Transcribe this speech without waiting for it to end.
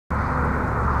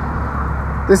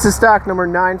This is stock number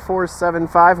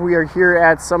 9475. We are here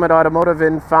at Summit Automotive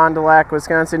in Fond du Lac,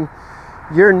 Wisconsin,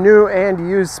 your new and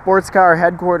used sports car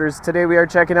headquarters. Today we are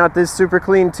checking out this super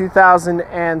clean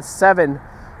 2007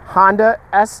 Honda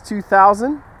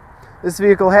S2000. This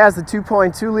vehicle has the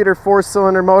 2.2 liter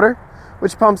 4-cylinder motor,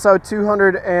 which pumps out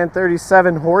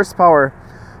 237 horsepower.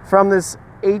 From this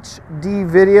HD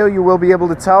video, you will be able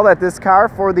to tell that this car,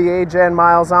 for the age and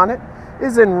miles on it,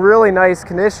 is in really nice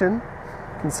condition.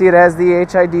 You can see it has the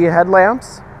HID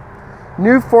headlamps.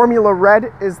 New Formula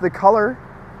Red is the color.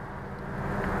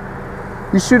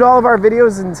 We shoot all of our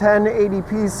videos in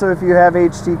 1080p, so if you have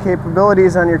HD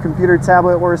capabilities on your computer,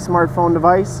 tablet, or smartphone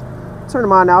device, turn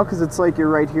them on now because it's like you're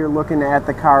right here looking at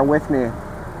the car with me.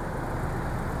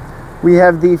 We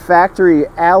have the factory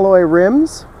alloy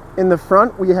rims. In the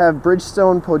front, we have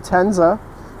Bridgestone Potenza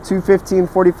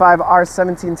 215/45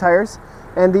 R17 tires.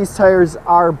 And these tires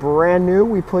are brand new.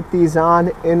 We put these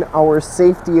on in our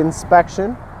safety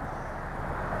inspection.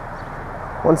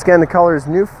 Once again, the color is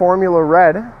New Formula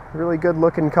Red. Really good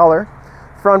looking color.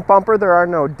 Front bumper, there are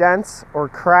no dents or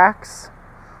cracks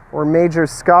or major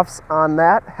scuffs on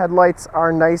that. Headlights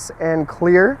are nice and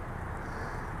clear.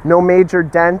 No major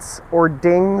dents or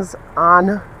dings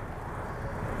on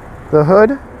the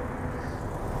hood.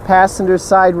 Passenger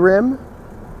side rim.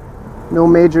 No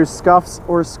major scuffs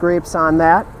or scrapes on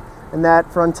that, and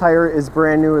that front tire is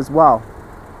brand new as well.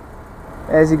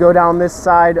 As you go down this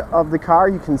side of the car,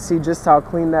 you can see just how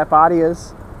clean that body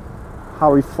is,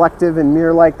 how reflective and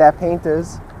mirror-like that paint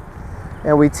is.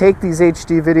 And we take these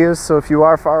HD videos, so if you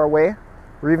are far away,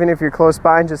 or even if you're close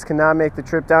by and just cannot make the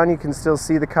trip down, you can still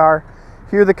see the car,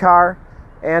 hear the car,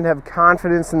 and have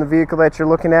confidence in the vehicle that you're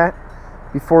looking at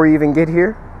before you even get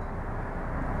here.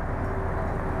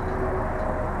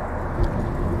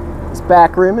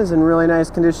 Back rim is in really nice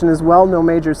condition as well, no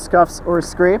major scuffs or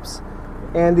scrapes,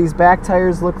 and these back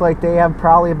tires look like they have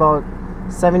probably about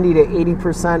 70 to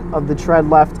 80% of the tread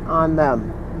left on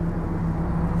them.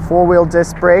 Four-wheel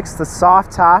disc brakes. The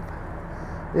soft top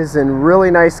is in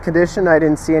really nice condition. I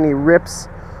didn't see any rips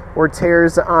or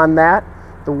tears on that.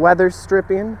 The weather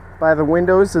stripping by the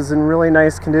windows is in really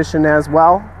nice condition as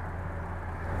well.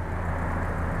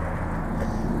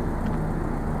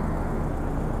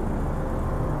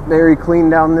 Very clean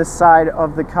down this side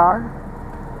of the car.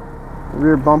 The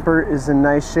rear bumper is in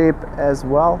nice shape as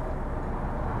well.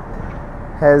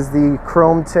 Has the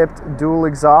chrome tipped dual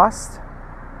exhaust.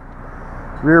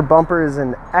 Rear bumper is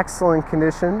in excellent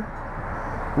condition.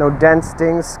 No dents,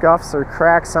 dings, scuffs, or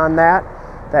cracks on that.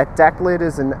 That deck lid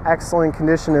is in excellent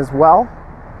condition as well.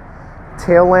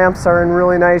 Tail lamps are in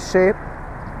really nice shape.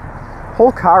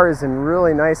 Whole car is in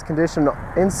really nice condition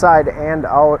inside and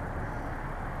out.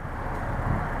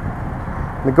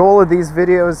 The goal of these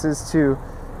videos is to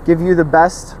give you the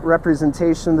best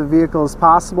representation of the vehicle as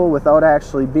possible without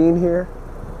actually being here,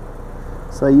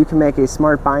 so that you can make a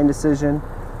smart buying decision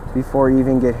before you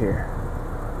even get here.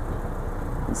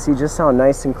 You can see just how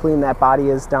nice and clean that body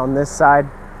is down this side.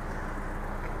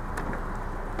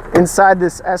 Inside,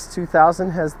 this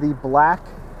S2000 has the black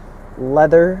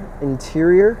leather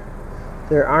interior.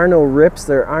 There are no rips,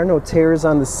 there are no tears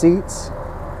on the seats.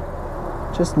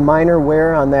 Just minor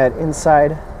wear on that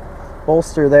inside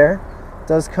bolster there. It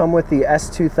does come with the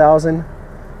S2000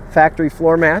 factory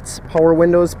floor mats, power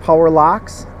windows, power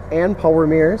locks, and power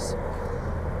mirrors.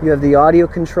 You have the audio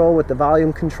control with the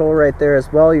volume control right there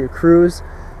as well. Your cruise,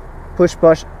 push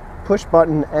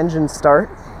button engine start.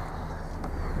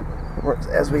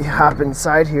 As we hop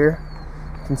inside here,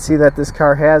 you can see that this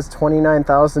car has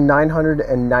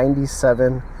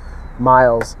 29,997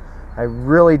 miles. I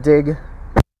really dig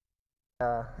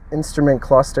instrument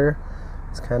cluster.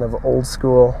 It's kind of old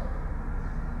school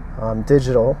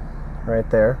digital right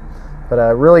there, but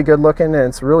really good looking, and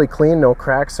it's really clean, no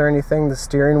cracks or anything. The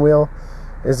steering wheel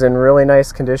is in really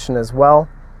nice condition as well,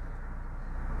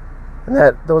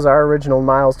 and those are original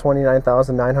miles,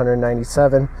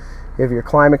 29,997. You have your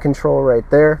climate control right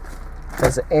there. It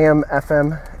has an AM,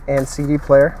 FM, and CD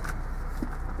player.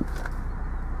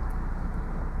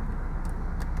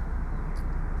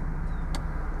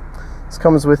 This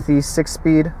comes with the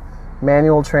 6-speed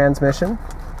manual transmission,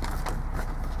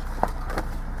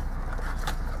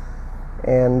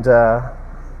 and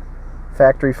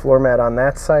factory floor mat on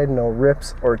that side. No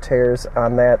rips or tears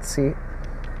on that seat.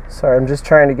 Sorry, I'm just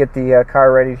trying to get the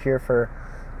car ready here for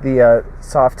the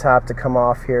soft top to come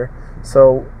off here.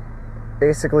 So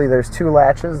basically there's two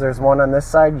latches. There's one on this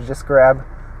side. You just grab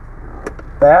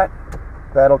that.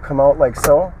 That'll come out like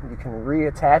so. You can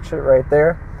reattach it right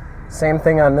there. Same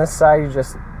thing on this side, you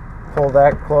just pull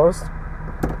that closed,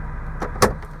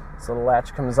 so the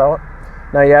latch comes out.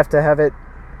 Now you have to have it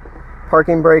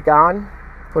parking brake on,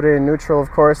 put it in neutral of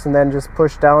course, and then just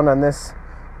push down on this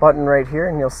button right here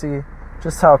and you'll see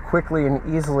just how quickly and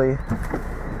easily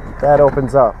that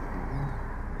opens up.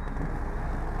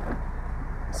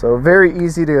 So very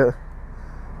easy to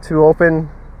open,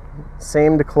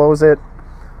 same to close it.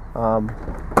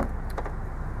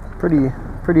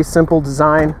 Pretty simple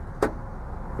design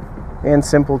and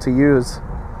simple to use.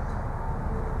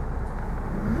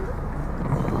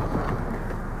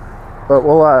 But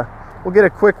we'll get a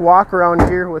quick walk around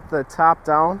here with the top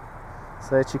down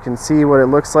so that you can see what it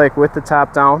looks like with the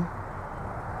top down.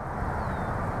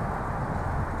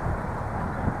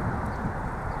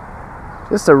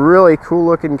 Just a really cool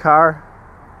looking car.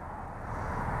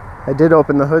 I did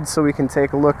open the hood so we can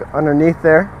take a look underneath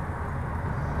there.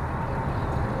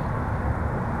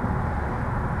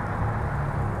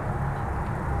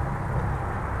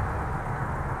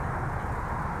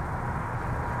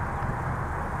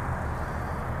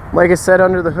 Like I said,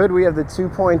 under the hood we have the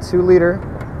 2.2 liter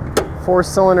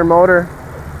 4-cylinder motor.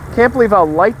 Can't believe how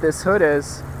light this hood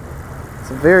is. It's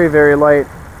very, very light.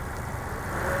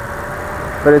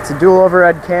 But it's a dual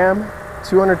overhead cam,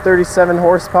 237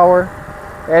 horsepower.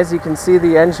 As you can see,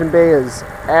 the engine bay is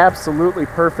absolutely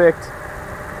perfect.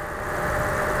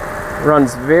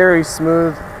 Runs very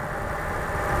smooth.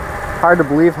 Hard to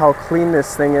believe how clean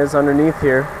this thing is underneath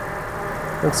here.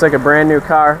 Looks like a brand new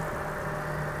car.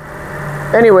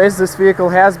 Anyways, this vehicle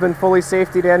has been fully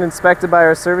safetied and inspected by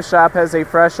our service shop, has a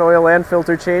fresh oil and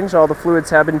filter change. All the fluids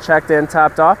have been checked and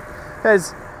topped off.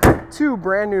 Has 2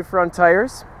 brand new front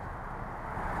tires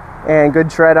and good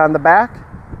tread on the back.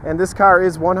 And this car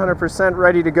is 100%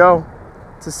 ready to go.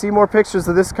 To see more pictures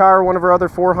of this car, one of our other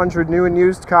 400 new and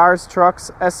used cars,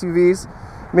 trucks, SUVs,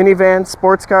 minivans,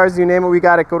 sports cars, you name it, we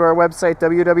got it. Go to our website,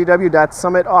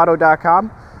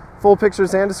 www.summitauto.com. Full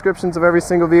pictures and descriptions of every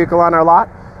single vehicle on our lot.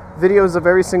 Videos of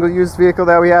every single used vehicle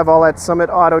that we have, all at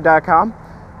summitauto.com.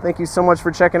 Thank you so much for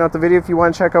checking out the video. If you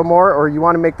want to check out more or you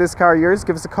want to make this car yours,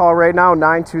 give us a call right now,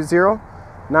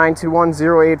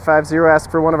 920-921-0850.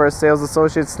 Ask for one of our sales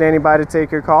associates standing by to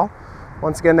take your call.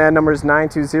 Once again, that number is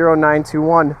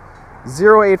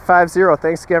 920-921-0850.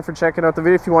 Thanks again for checking out the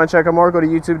video. If you want to check out more, go to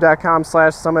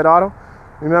youtube.com/summitauto.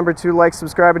 Remember to like,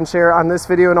 subscribe, and share on this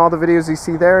video and all the videos you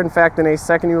see there. In fact, in a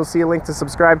second, you will see a link to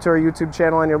subscribe to our YouTube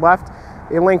channel on your left,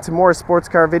 a link to more sports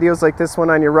car videos like this one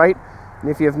on your right. And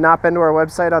if you have not been to our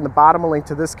website, on the bottom, a link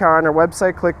to this car on our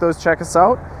website. Click those, check us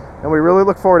out. And we really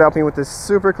look forward to helping you with this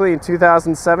super clean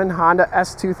 2007 Honda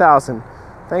S2000.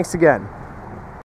 Thanks again.